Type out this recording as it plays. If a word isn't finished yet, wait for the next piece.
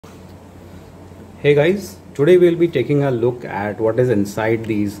Hey guys, today we'll be taking a look at what is inside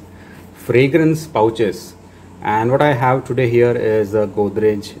these fragrance pouches, and what I have today here is a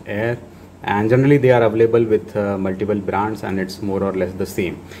Godrej Aer, and generally they are available with multiple brands and it's more or less the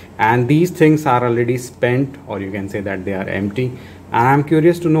same. And these things are already spent, or you can say that they are empty, and I'm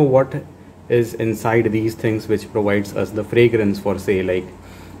curious to know what is inside these things which provides us the fragrance for say like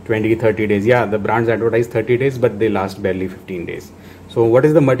 20-30 days. Yeah, the brands advertise 30 days but they last barely 15 days. So what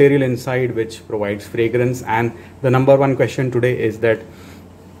is the material inside which provides fragrance? And the number one question today is that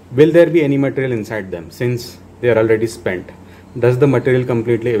will there be any material inside them since they are already spent? Does the material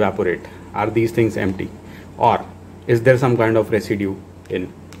completely evaporate? Are these things empty, or is there some kind of residue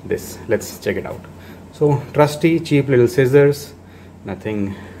in this? Let's check it out. So trusty cheap little scissors,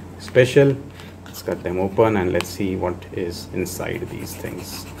 nothing special. Let's cut them open and let's see what is inside these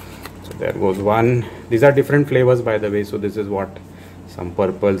things. So there goes one. These are different flavors, by the way. So this is what, some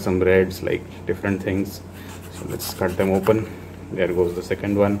purple, some reds, like different things. So let's cut them open. There goes the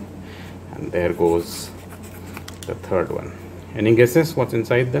second one, and there goes the third one. Any guesses what's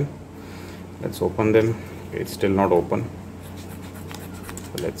inside them? Let's open them. Okay, it's still not open.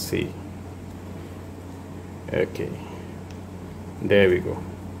 So let's see. Okay, there we go.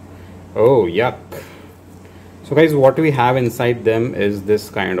 Oh, yuck. So guys, what we have inside them is this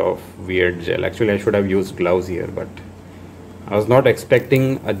kind of weird gel. Actually, I should have used gloves here, but I was not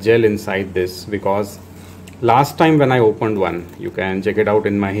expecting a gel inside this, because last time when I opened one, you can check it out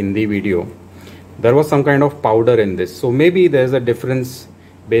in my Hindi video, there was some kind of powder in this. So maybe there's a difference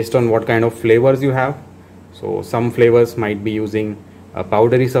based on what kind of flavors you have. So some flavors might be using a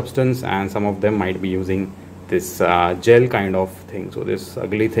powdery substance and some of them might be using this gel kind of thing. So this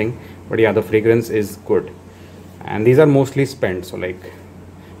ugly thing, but yeah, the fragrance is good. And these are mostly spent, so like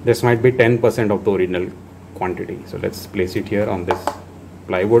this might be 10% of the original quantity. So let's place it here on this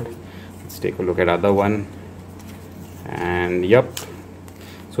plywood. Let's take a look at other one. And yep,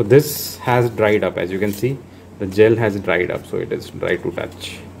 so this has dried up. As you can see, the gel has dried up, so it is dry to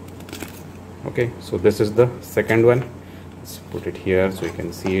touch. Okay, so this is the second one. Let's put it here so you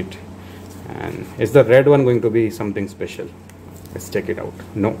can see it. And is the red one going to be something special? Let's check it out.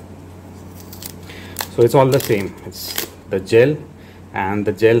 No. So it's all the same. It's the gel, and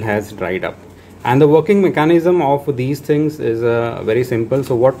the gel has dried up. And the working mechanism of these things is very simple.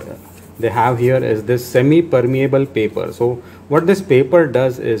 So what they have here is this semi-permeable paper. So what this paper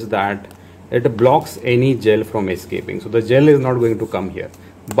does is that it blocks any gel from escaping. So the gel is not going to come here,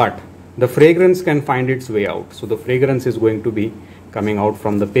 but the fragrance can find its way out. So the fragrance is going to be coming out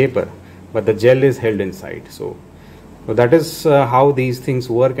from the paper, but the gel is held inside. So that is how these things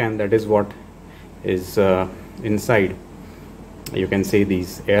work, and that is what is inside. You can say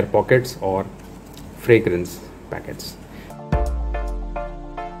these air pockets or fragrance packets.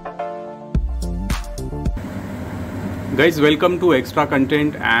 Guys, welcome to extra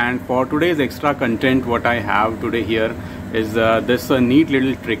content, and for today's extra content what I have today here is this neat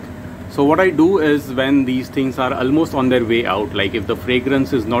little trick. So what I do is, when these things are almost on their way out, like if the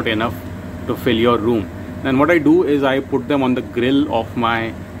fragrance is not enough to fill your room, then what I do is I put them on the grill of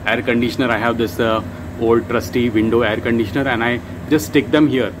my air conditioner. I have this old trusty window air conditioner, and I just stick them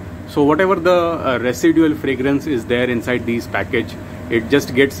here. So whatever the residual fragrance is there inside these package, it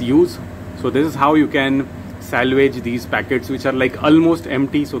just gets used. So this is how you can salvage these packets which are like almost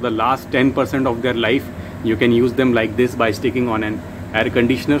empty. So the last 10% of their life, you can use them like this by sticking on an air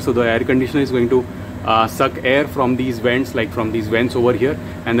conditioner. So the air conditioner is going to suck air from these vents, like from these vents over here,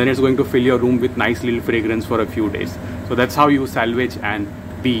 and then it's going to fill your room with nice little fragrance for a few days. So that's how you salvage and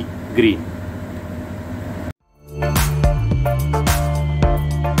be green.